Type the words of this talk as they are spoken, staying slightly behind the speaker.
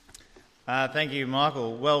Thank you,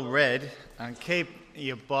 Michael. Well read. Keep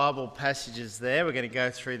your Bible passages there. We're going to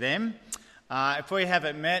go through them. If we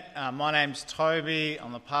haven't met, my name's Toby.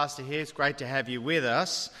 I'm the pastor here. It's great to have you with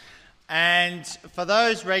us. And for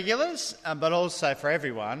those regulars, but also for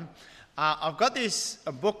everyone, I've got this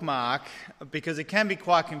bookmark because it can be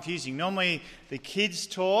quite confusing. Normally, the kids'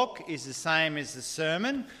 talk is the same as the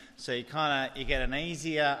sermon, so you get an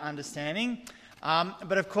easier understanding.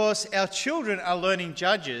 But of course, our children are learning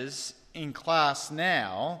Judges in class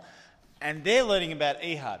now, and they're learning about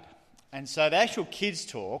Ehud. And so the actual kids'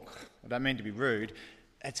 talk, I don't mean to be rude,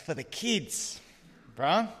 it's for the kids,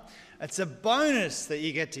 bro. It's a bonus that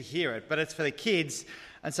you get to hear it, but it's for the kids.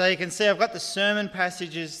 And so you can see I've got the sermon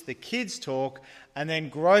passages, the kids' talk, and then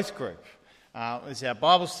growth group. Is our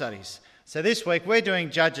Bible studies. So this week we're doing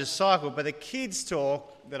Judges cycle, but the kids'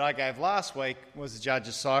 talk that I gave last week was the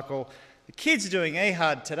Judges cycle. The kids are doing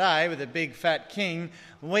Ehud today with a big fat king.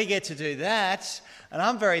 We get to do that. And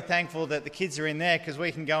I'm very thankful that the kids are in there because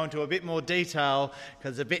we can go into a bit more detail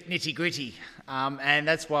because it's a bit nitty-gritty. And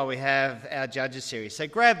that's why we have our Judges series. So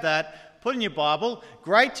grab that, put in your Bible.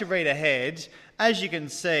 Great to read ahead. As you can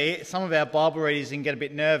see, some of our Bible readers can get a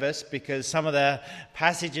bit nervous because some of the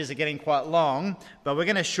passages are getting quite long. But we're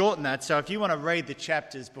going to shorten that. So if you want to read the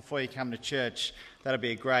chapters before you come to church, that'll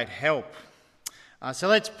be a great help. So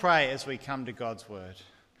let's pray as we come to God's word.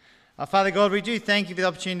 Father God, we do thank you for the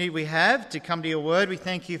opportunity we have to come to your word. We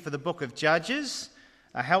thank you for the book of Judges.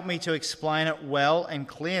 Help me to explain it well and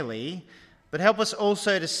clearly, but help us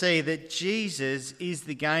also to see that Jesus is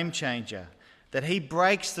the game changer, that he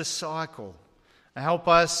breaks the cycle. Help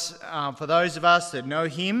us, for those of us that know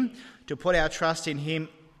him, to put our trust in him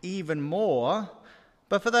even more.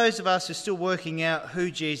 But for those of us who are still working out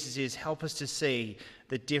who Jesus is, help us to see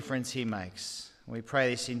the difference he makes. We pray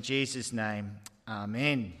this in Jesus' name.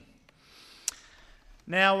 Amen.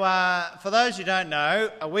 Now, for those who don't know,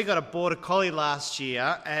 we got a border collie last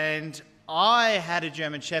year, and I had a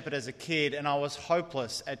German Shepherd as a kid, and I was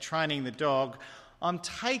hopeless at training the dog. I'm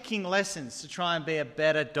taking lessons to try and be a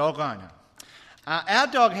better dog owner. Our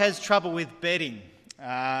dog has trouble with bedding.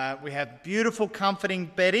 We have beautiful,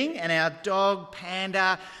 comforting bedding, and our dog,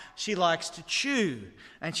 Panda, she likes to chew,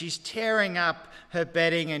 and she's tearing up her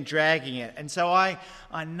bedding and dragging it. And so I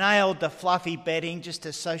nailed the fluffy bedding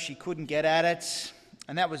just so she couldn't get at it,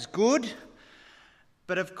 and that was good.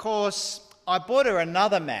 But of course, I bought her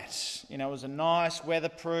another mat. It was a nice,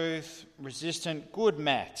 weatherproof, resistant, good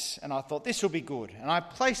mat, and I thought this will be good. And I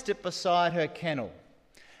placed it beside her kennel,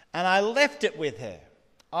 and I left it with her.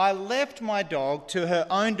 I left my dog to her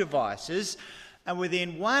own devices, and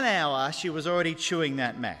within 1 hour, she was already chewing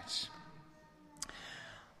that mat.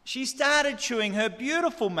 She started chewing her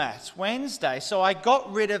beautiful mat Wednesday, so I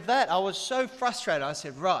got rid of that. I was so frustrated. I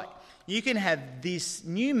said, right, you can have this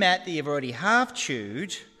new mat that you've already half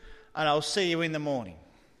chewed, and I'll see you in the morning.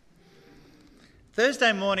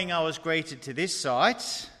 Thursday morning, I was greeted to this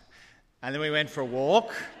site, and then we went for a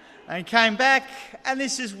walk, and came back, and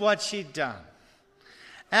this is what she'd done.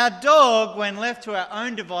 Our dog, when left to our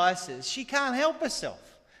own devices, she can't help herself.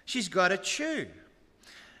 She's got to chew.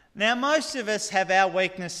 Now, most of us have our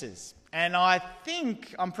weaknesses, and I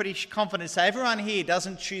think I'm pretty confident to say everyone here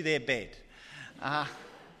doesn't chew their bed.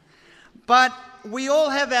 But we all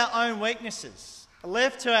have our own weaknesses.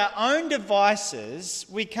 Left to our own devices,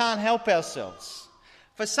 we can't help ourselves.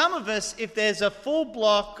 For some of us, if there's a full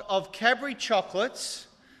block of Cadbury chocolates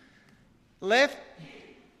left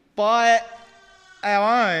by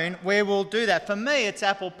our own, we will do that. For me, it's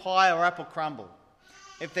apple pie or apple crumble.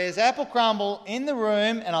 If there's apple crumble in the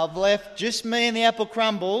room and I've left just me and the apple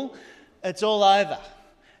crumble, it's all over.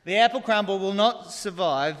 The apple crumble will not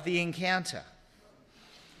survive the encounter.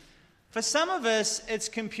 For some of us, it's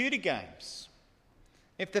computer games.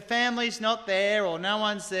 If the family's not there or no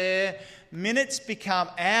one's there, minutes become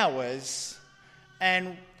hours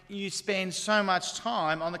and you spend so much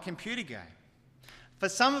time on the computer game. For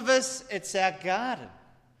some of us, it's our garden.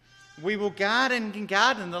 We will garden and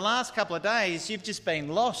garden. The last couple of days, you've just been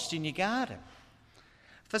lost in your garden.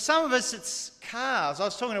 For some of us, it's cars. I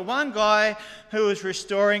was talking to one guy who was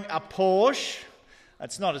restoring a Porsche.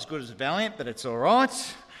 It's not as good as a Valiant, but it's all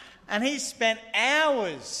right. And he spent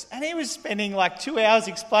hours, and he was spending like 2 hours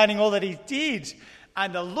explaining all that he did.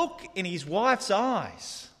 And the look in his wife's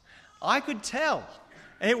eyes, I could tell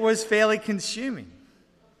it was fairly consuming.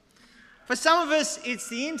 For some of us, it's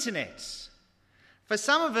the internet. For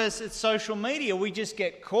some of us, it's social media. We just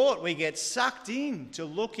get caught. We get sucked into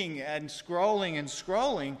looking and scrolling and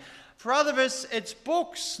scrolling. For other of us, it's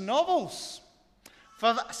books, novels.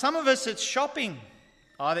 For some of us, it's shopping,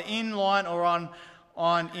 either in line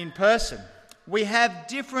or in person. we have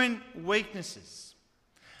different weaknesses.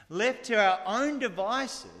 Left to our own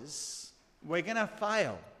devices, we're going to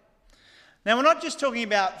fail. Now, we're not just talking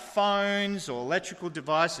about phones or electrical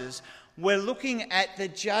devices. We're looking at the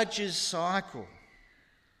Judges cycle.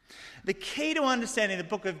 The key to understanding the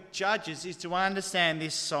book of Judges is to understand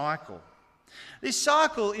this cycle. This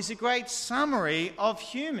cycle is a great summary of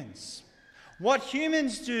humans. What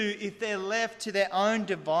humans do if they're left to their own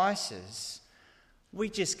devices, we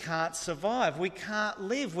just can't survive. We can't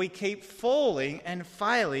live. We keep falling and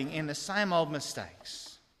failing in the same old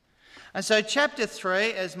mistakes. And so chapter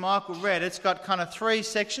 3, as Michael read, it's got kind of 3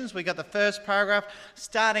 sections. We've got the first paragraph,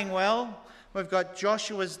 starting well. We've got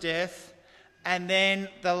Joshua's death. And then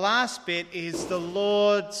the last bit is the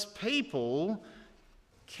Lord's people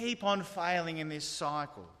keep on failing in this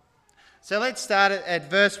cycle. So let's start at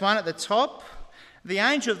verse 1 at the top. The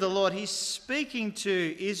angel of the Lord, he's speaking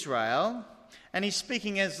to Israel, and he's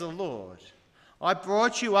speaking as the Lord. I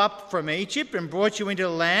brought you up from Egypt and brought you into the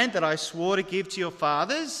land that I swore to give to your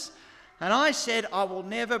fathers. And I said, I will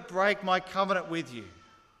never break my covenant with you.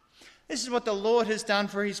 This is what the Lord has done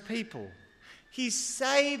for his people. He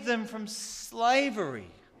saved them from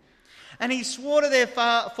slavery. And he swore to their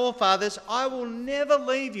forefathers, I will never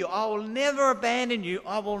leave you. I will never abandon you.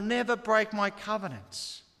 I will never break my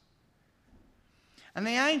covenants. And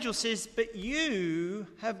the angel says, but you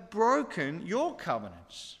have broken your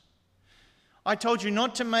covenants. I told you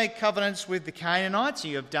not to make covenants with the Canaanites,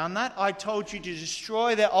 and you have done that. I told you to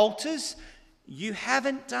destroy their altars. You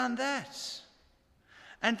haven't done that.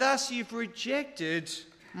 And thus you've rejected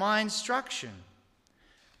my instruction.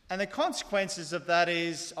 And the consequences of that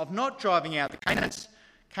is of not driving out the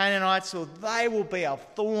Canaanites, or they will be a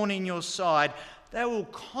thorn in your side. They will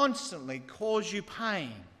constantly cause you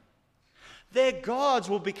pain. Their gods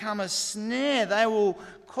will become a snare. They will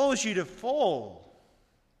cause you to fall.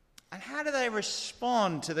 And how do they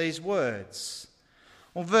respond to these words?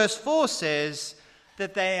 Well, verse 4 says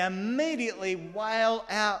that they immediately wail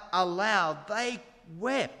out aloud. They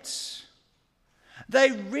wept.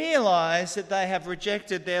 They realise that they have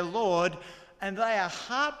rejected their Lord, and they are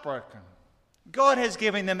heartbroken. God has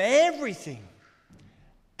given them everything,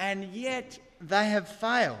 and yet they have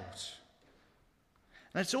failed.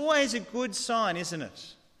 And it's always a good sign, isn't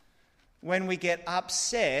it, when we get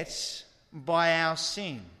upset by our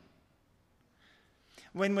sin.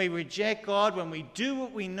 When we reject God, when we do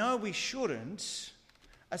what we know we shouldn't,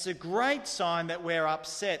 it's a great sign that we're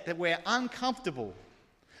upset, that we're uncomfortable,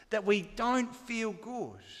 that we don't feel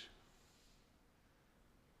good.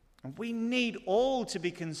 And we need all to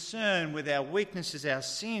be concerned with our weaknesses, our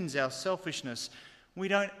sins, our selfishness. We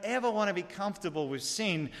don't ever want to be comfortable with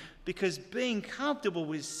sin, because being comfortable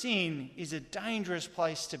with sin is a dangerous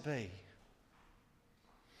place to be.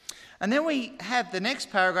 And then we have the next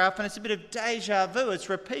paragraph, and it's a bit of deja vu. It's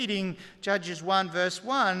repeating Judges 1 verse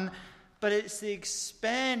 1, but it's the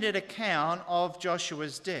expanded account of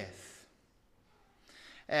Joshua's death.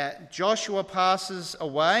 Joshua passes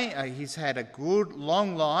away. He's had a good,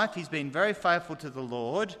 long life. He's been very faithful to the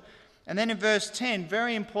Lord. And then in verse 10,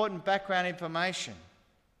 very important background information.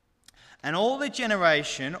 And all the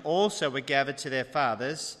generation also were gathered to their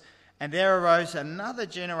fathers, and there arose another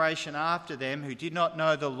generation after them who did not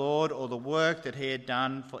know the Lord or the work that he had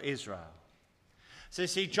done for Israel. So you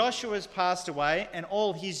see, Joshua has passed away, and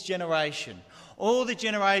all his generation, all the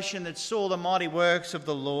generation that saw the mighty works of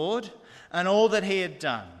the Lord and all that he had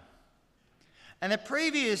done. And the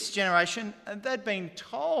previous generation, they'd been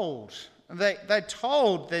told, they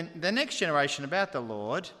told the next generation about the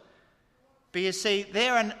Lord. But you see,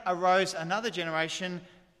 there arose another generation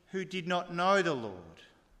who did not know the Lord.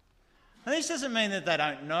 Now, this doesn't mean that they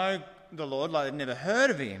don't know the Lord, like they've never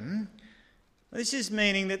heard of him. This is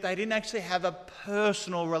meaning that they didn't actually have a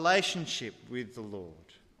personal relationship with the Lord.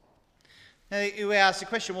 Now, you ask the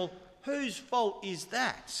question, well, whose fault is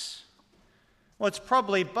that? Well, it's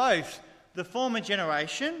probably both the former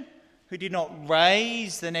generation, who did not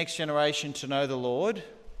raise the next generation to know the Lord,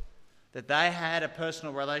 that they had a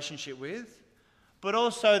personal relationship with, but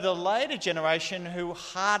also the later generation who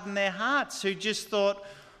hardened their hearts, who just thought,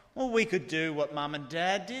 well, we could do what Mum and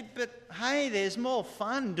Dad did, but hey, there's more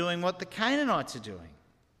fun doing what the Canaanites are doing.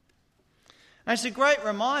 And it's a great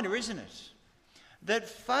reminder, isn't it, that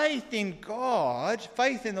faith in God,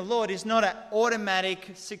 faith in the Lord, is not an automatic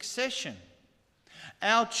succession.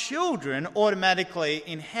 Our children automatically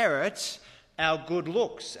inherit our good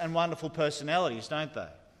looks and wonderful personalities, don't they?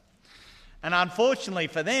 And unfortunately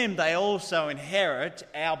for them, they also inherit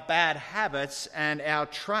our bad habits and our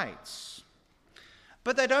traits.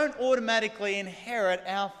 But they don't automatically inherit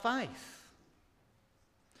our faith.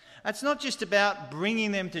 It's not just about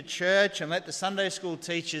bringing them to church and let the Sunday school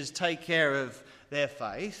teachers take care of their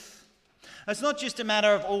faith. It's not just a matter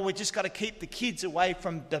of, we just got to keep the kids away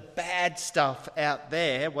from the bad stuff out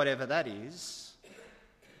there, whatever that is.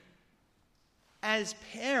 As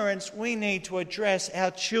parents, we need to address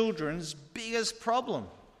our children's biggest problem.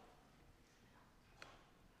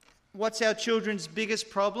 What's our children's biggest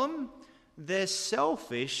problem? Their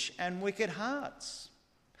selfish and wicked hearts.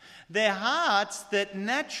 Their hearts that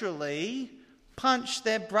naturally punch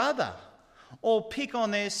their brother or pick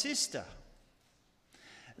on their sister.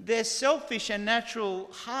 Their selfish and natural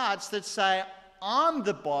hearts that say, I'm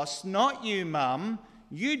the boss, not you, Mum.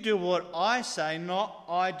 You do what I say, not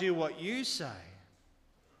I do what you say.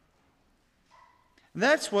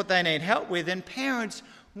 That's what they need help with. And parents,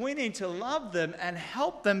 we need to love them and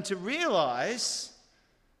help them to realise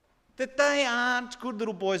that they aren't good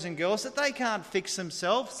little boys and girls, that they can't fix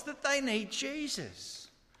themselves, that they need Jesus.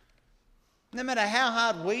 No matter how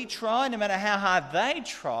hard we try, no matter how hard they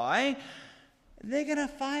try, they're going to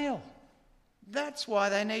fail. That's why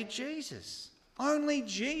they need Jesus. Only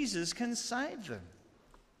Jesus can save them.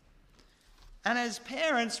 And as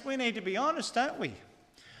parents, we need to be honest, don't we?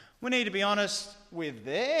 We need to be honest with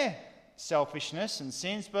their selfishness and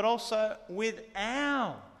sins, but also with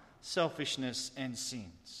our selfishness and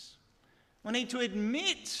sins. We need to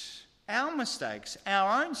admit our mistakes,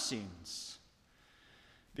 our own sins.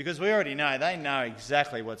 Because we already know, they know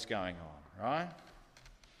exactly what's going on, right?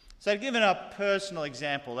 So given a personal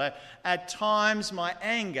example, at times my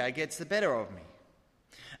anger gets the better of me.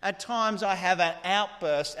 At times I have an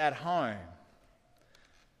outburst at home.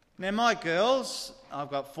 Now my girls, I've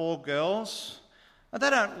got 4 girls, they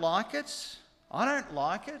don't like it. I don't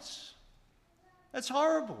like it. It's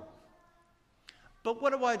horrible. But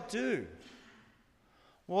what do?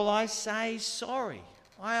 Well, I say sorry.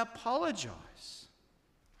 I apologise.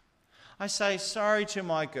 I say sorry to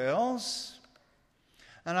my girls,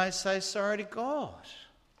 and I say sorry to God.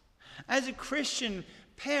 As a Christian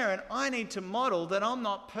parent, I need to model that I'm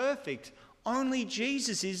not perfect. Only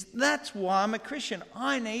Jesus is. That's why I'm a Christian.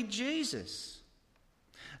 I need Jesus.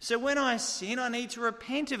 So when I sin, I need to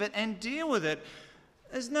repent of it and deal with it.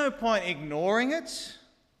 There's no point ignoring it.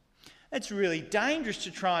 It's really dangerous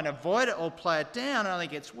to try and avoid it or play it down. It only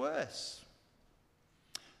gets worse.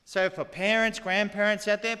 So for parents, grandparents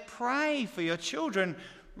out there, pray for your children.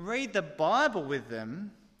 Read the Bible with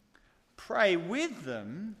them. Pray with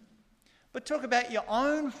them. But talk about your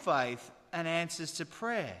own faith and answers to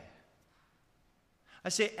prayer. I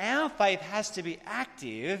say our faith has to be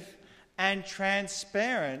active and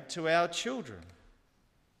transparent to our children.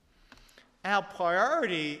 Our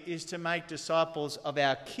priority is to make disciples of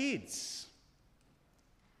our kids.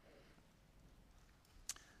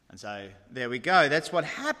 And so there we go. That's what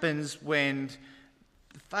happens when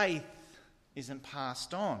faith isn't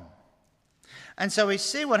passed on. And so we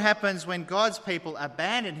see what happens when God's people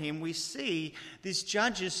abandon him. We see this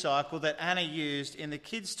judges cycle that Anna used in the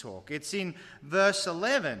kids' talk. It's in verse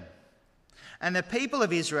 11. And the people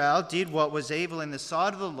of Israel did what was evil in the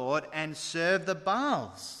sight of the Lord and served the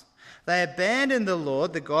Baals. They abandoned the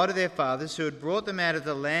Lord, the God of their fathers, who had brought them out of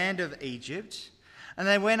the land of Egypt, and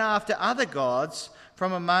they went after other gods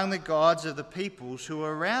from among the gods of the peoples who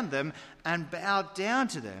were around them and bowed down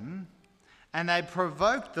to them, and they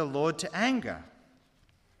provoked the Lord to anger.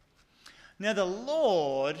 Now the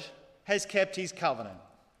Lord has kept his covenant.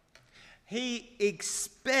 He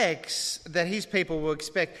expects that his people will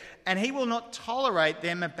expect, and he will not tolerate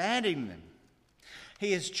them abandoning them.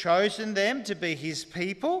 He has chosen them to be his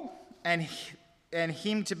people and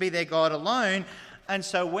him to be their God alone. And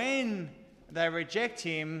so when they reject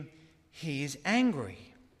him, he is angry.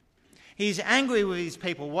 He's angry with his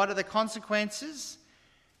people. What are the consequences?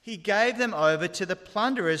 He gave them over to the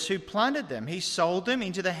plunderers who plundered them. He sold them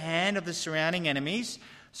into the hand of the surrounding enemies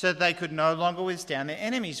so that they could no longer withstand their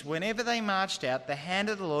enemies. Whenever they marched out, the hand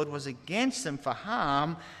of the Lord was against them for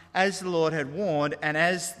harm, as the Lord had warned, and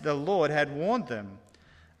as the Lord had warned them.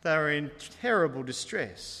 They were in terrible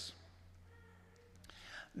distress.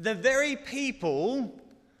 The very people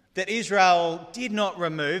that Israel did not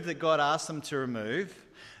remove, that God asked them to remove,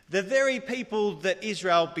 the very people that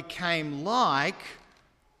Israel became like,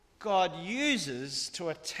 God uses to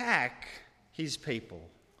attack his people.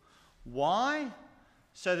 Why?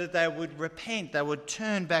 So that they would repent, they would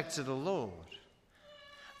turn back to the Lord.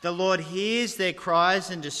 The Lord hears their cries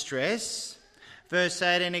and distress. Verse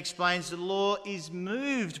 18 explains the Lord is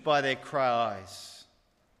moved by their cries.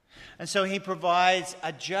 And so he provides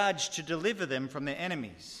a judge to deliver them from their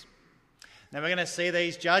enemies. Now we're going to see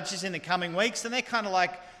these judges in the coming weeks, and they're kind of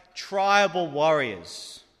like tribal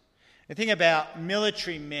warriors. You think about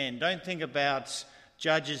military men. Don't think about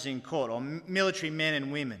judges in court, or military men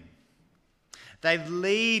and women. They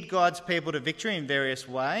lead God's people to victory in various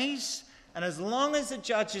ways, and as long as the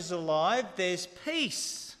judge is alive, there's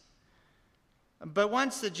peace. But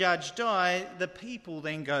once the judge dies, the people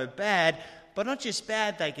then go bad, but not just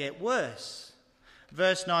bad, they get worse.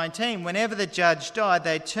 Verse 19, whenever the judge died,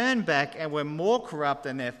 they turned back and were more corrupt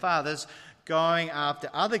than their fathers, going after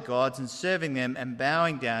other gods and serving them and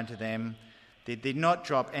bowing down to them. They did not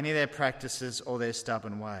drop any of their practices or their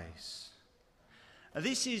stubborn ways.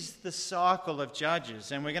 This is the cycle of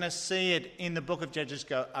Judges, and we're going to see it in the book of Judges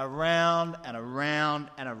go around and around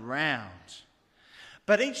and around.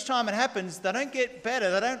 But each time it happens, they don't get better.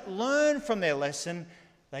 They don't learn from their lesson.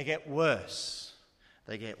 They get worse.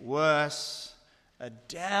 They get worse. A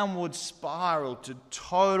downward spiral to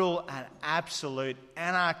total and absolute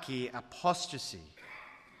anarchy, apostasy.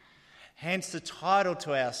 Hence the title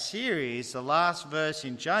to our series, the last verse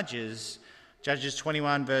in Judges, Judges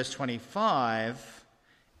 21 verse 25.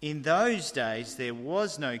 In those days there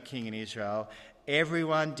was no king in Israel.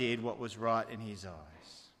 Everyone did what was right in his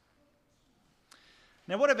eyes.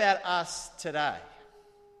 Now what about us today?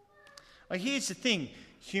 Well, here's the thing.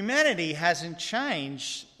 Humanity hasn't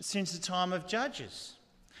changed since the time of Judges.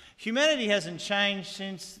 Humanity hasn't changed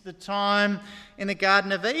since the time in the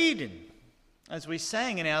Garden of Eden, as we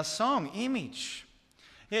sang in our song, Image.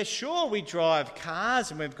 Yeah, sure, we drive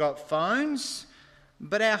cars and we've got phones,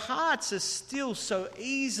 but our hearts are still so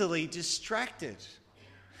easily distracted.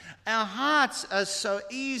 Our hearts are so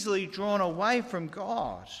easily drawn away from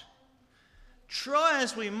God. Try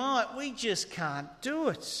as we might, we just can't do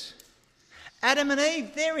it. Adam and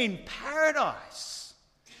Eve, they're in paradise.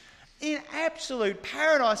 In absolute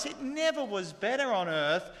paradise. It never was better on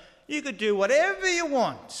earth. You could do whatever you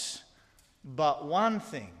want. But one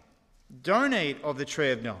thing, don't eat of the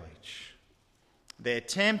tree of knowledge. They're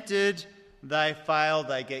tempted, they fail,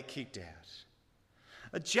 they get kicked out.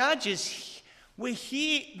 The judges, they're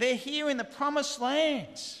here in the promised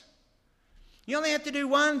land. You only have to do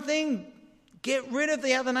one thing, get rid of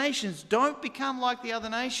the other nations. Don't become like the other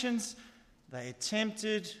nations. They are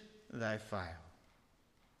tempted, they fail.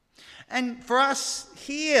 And for us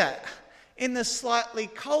here in the slightly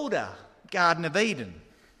colder Garden of Eden,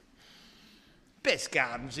 best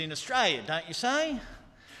gardens in Australia, don't you say?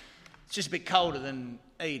 It's just a bit colder than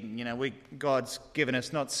Eden. You know, God's given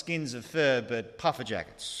us not skins of fur, but puffer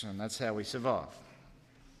jackets, and that's how we survive.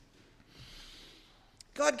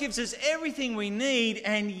 God gives us everything we need,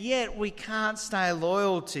 and yet we can't stay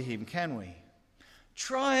loyal to him, can we?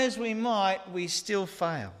 Try as we might, we still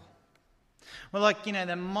fail. We're like,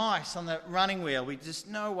 the mice on the running wheel. We just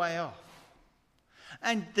no way off.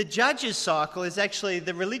 And the judges cycle is actually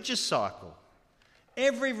the religious cycle.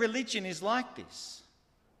 Every religion is like this.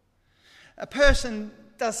 A person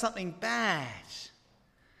does something bad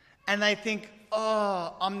and they think,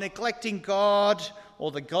 I'm neglecting God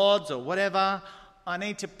or the gods or whatever. I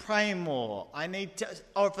need to pray more. I need to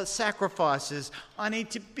offer sacrifices. I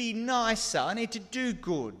need to be nicer. I need to do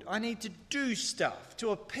good. I need to do stuff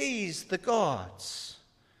to appease the gods.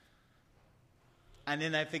 And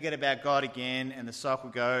then they forget about God again, and the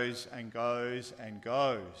cycle goes and goes and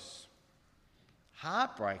goes.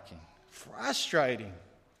 Heartbreaking, frustrating,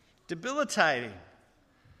 debilitating.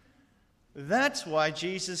 That's why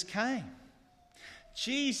Jesus came.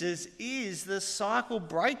 Jesus is the cycle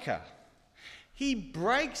breaker. He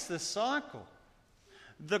breaks the cycle.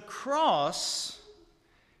 The cross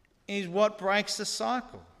is what breaks the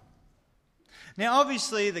cycle. Now,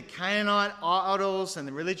 obviously, the Canaanite idols and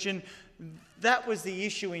the religion, that was the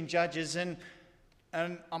issue in Judges. And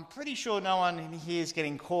I'm pretty sure no one in here is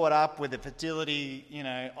getting caught up with the fertility,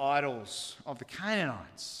 idols of the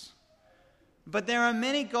Canaanites. But there are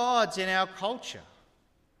many gods in our culture.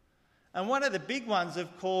 And one of the big ones,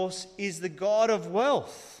 of course, is the god of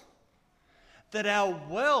wealth. That our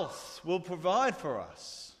wealth will provide for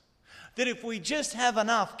us. That if we just have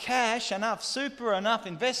enough cash, enough super, enough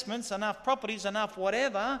investments, enough properties, enough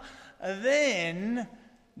whatever, then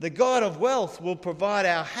the God of wealth will provide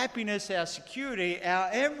our happiness, our security, our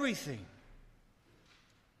everything.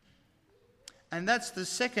 And that's the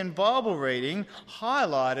second Bible reading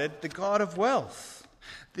highlighted the God of wealth.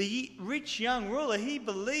 The rich young ruler, he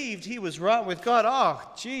believed he was right with God. Oh,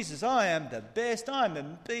 Jesus, I am the best. I'm the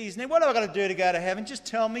bee's knees. What have I got to do to go to heaven? Just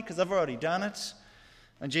tell me, because I've already done it.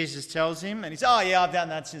 And Jesus tells him, and he says, I've done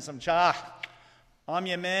that since I'm a child. I'm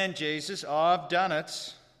your man, Jesus. I've done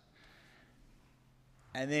it.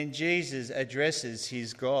 And then Jesus addresses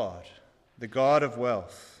his God, the God of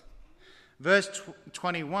wealth. Verse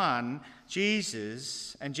 21,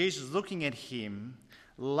 Jesus looking at him,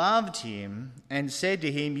 loved him and said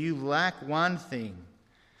to him, "You lack one thing.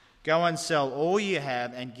 Go and sell all you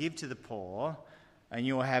have and give to the poor, and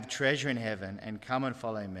you will have treasure in heaven, and come and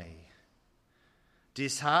follow me."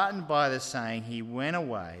 Disheartened by the saying, he went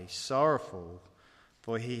away sorrowful,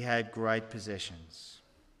 for he had great possessions.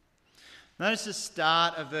 Notice the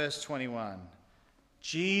start of verse 21.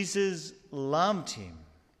 Jesus loved him.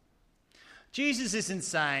 Jesus isn't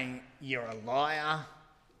saying, "You're a liar,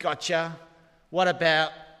 gotcha. What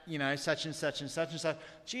about, such and such and such and such?"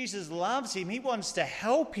 Jesus loves him. He wants to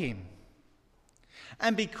help him.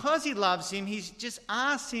 And because he loves him, he's just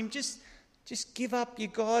asked him, just give up your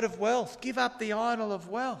god of wealth. Give up the idol of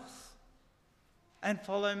wealth and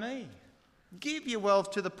follow me. Give your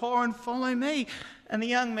wealth to the poor and follow me. And the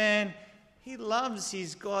young man, he loves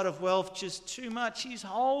his god of wealth just too much. He's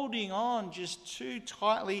holding on just too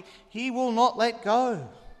tightly. He will not let go.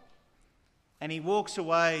 And he walks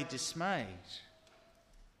away dismayed.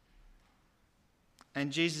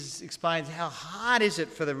 And Jesus explains, how hard is it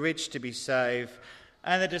for the rich to be saved?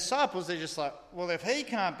 And the disciples are just like, well, if he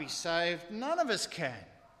can't be saved, none of us can.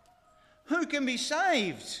 Who can be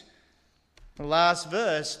saved? The last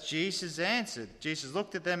verse, Jesus answered. Jesus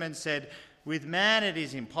looked at them and said, "With man it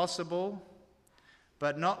is impossible,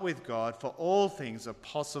 but not with God, for all things are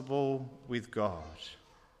possible with God."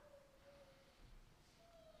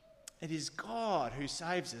 It is God who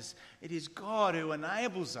saves us. It is God who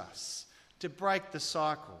enables us to break the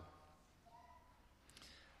cycle.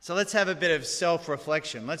 So let's have a bit of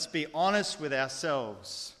self-reflection. Let's be honest with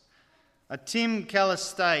ourselves. Tim Keller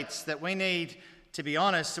states that we need to be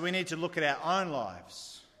honest, so we need to look at our own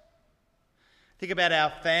lives. Think about our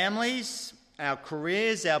families, our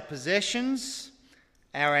careers, our possessions,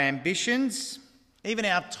 our ambitions, even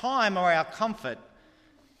our time or our comfort,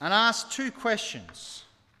 and ask two questions.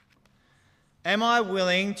 Am I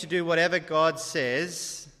willing to do whatever God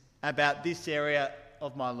says about this area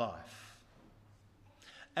of my life?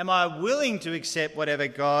 Am I willing to accept whatever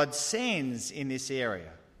God sends in this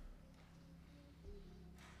area?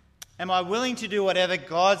 Am I willing to do whatever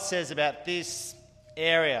God says about this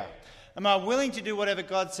area? Am I willing to do whatever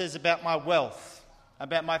God says about my wealth,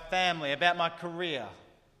 about my family, about my career?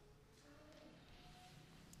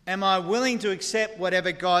 Am I willing to accept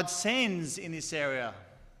whatever God sends in this area?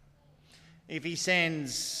 If he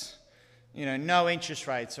sends, no interest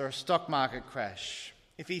rates or a stock market crash,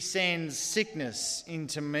 if he sends sickness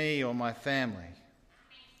into me or my family,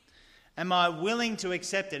 am I willing to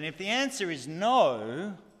accept it? And if the answer is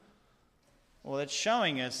no, well, it's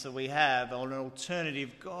showing us that we have an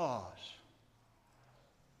alternative God.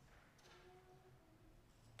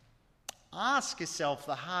 Ask yourself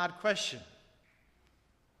the hard question.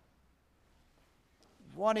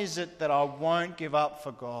 What is it that I won't give up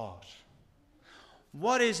for God?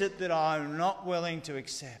 What is it that I'm not willing to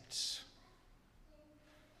accept?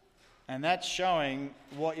 And that's showing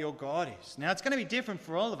what your God is. Now, it's going to be different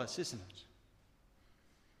for all of us, isn't it?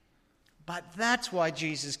 But that's why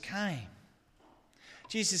Jesus came.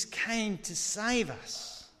 Jesus came to save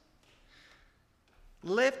us.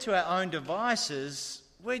 Left to our own devices,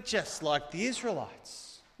 we're just like the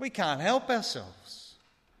Israelites. We can't help ourselves.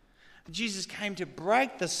 Jesus came to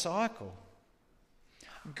break the cycle.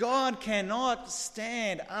 God cannot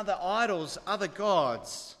stand other idols, other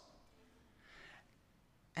gods.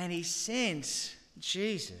 And he sent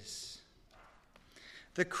Jesus.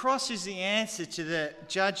 The cross is the answer to the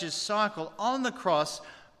judge's cycle. On the cross,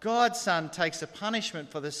 God's Son takes the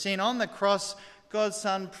punishment for the sin. On the cross, God's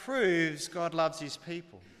Son proves God loves his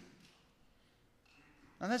people.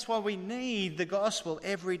 And that's why we need the gospel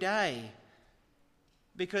every day.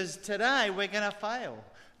 Because today we're going to fail.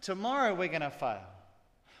 Tomorrow we're going to fail.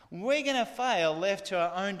 We're going to fail left to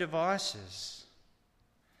our own devices.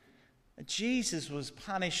 Jesus was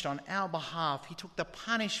punished on our behalf. He took the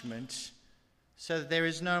punishment so that there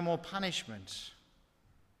is no more punishment.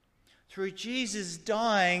 Through Jesus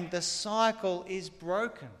dying, the cycle is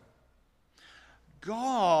broken.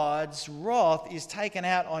 God's wrath is taken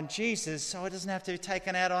out on Jesus so it doesn't have to be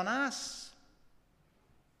taken out on us.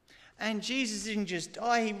 And Jesus didn't just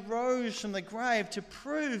die, he rose from the grave to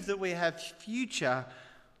prove that we have future,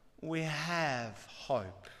 we have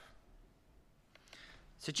hope.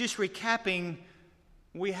 So just recapping,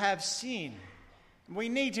 we have sin. We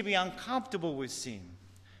need to be uncomfortable with sin.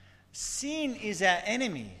 Sin is our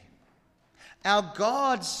enemy. Our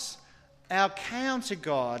gods, our counter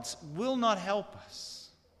gods will not help us.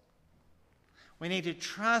 We need to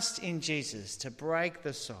trust in Jesus to break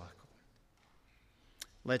the cycle.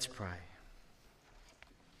 Let's pray.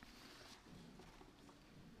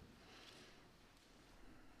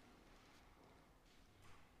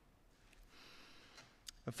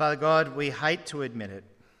 But Father God, we hate to admit it.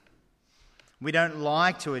 We don't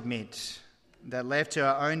like to admit that left to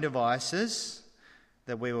our own devices,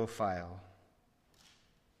 that we will fail.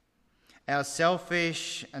 Our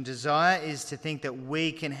selfish desire is to think that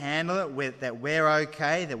we can handle it, that we're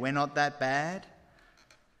okay, that we're not that bad.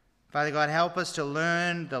 Father God, help us to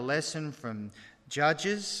learn the lesson from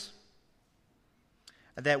Judges,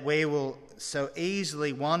 that we will so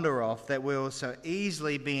easily wander off, that we will so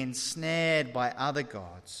easily be ensnared by other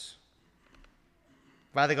gods.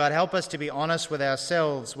 Father God, help us to be honest with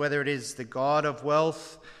ourselves, whether it is the God of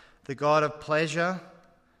wealth, the God of pleasure,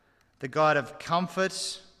 the God of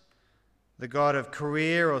comfort, the God of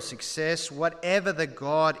career or success, whatever the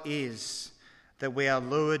God is that we are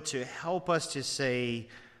lured to. Help us to see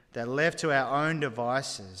that left to our own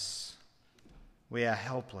devices, we are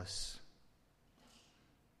helpless.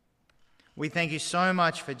 We thank you so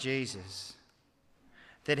much for Jesus,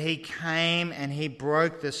 that he came and he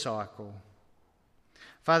broke the cycle.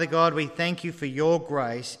 Father God, we thank you for your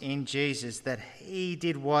grace in Jesus, that he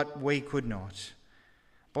did what we could not.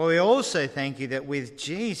 But we also thank you that with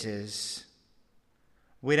Jesus,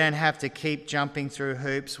 we don't have to keep jumping through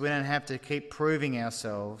hoops. We don't have to keep proving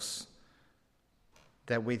ourselves.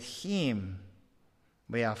 That with him,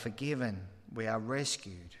 we are forgiven. We are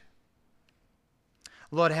rescued.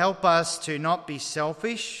 Lord, help us to not be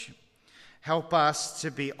selfish. Help us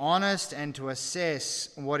to be honest and to assess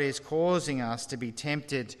what is causing us to be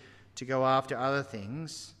tempted to go after other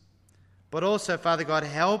things. But also, Father God,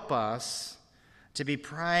 help us to be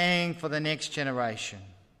praying for the next generation,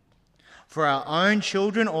 for our own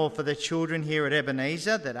children or for the children here at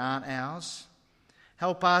Ebenezer that aren't ours.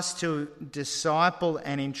 Help us to disciple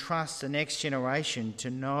and entrust the next generation to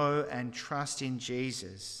know and trust in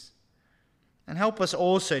Jesus. And help us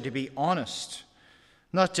also to be honest,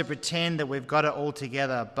 not to pretend that we've got it all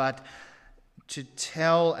together, but to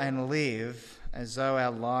tell and live as though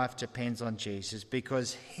our life depends on Jesus,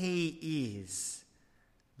 because he is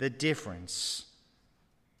the difference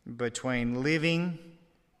between living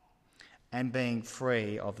and being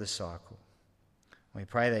free of the cycle. We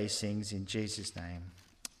pray these things in Jesus' name.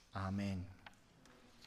 Amen.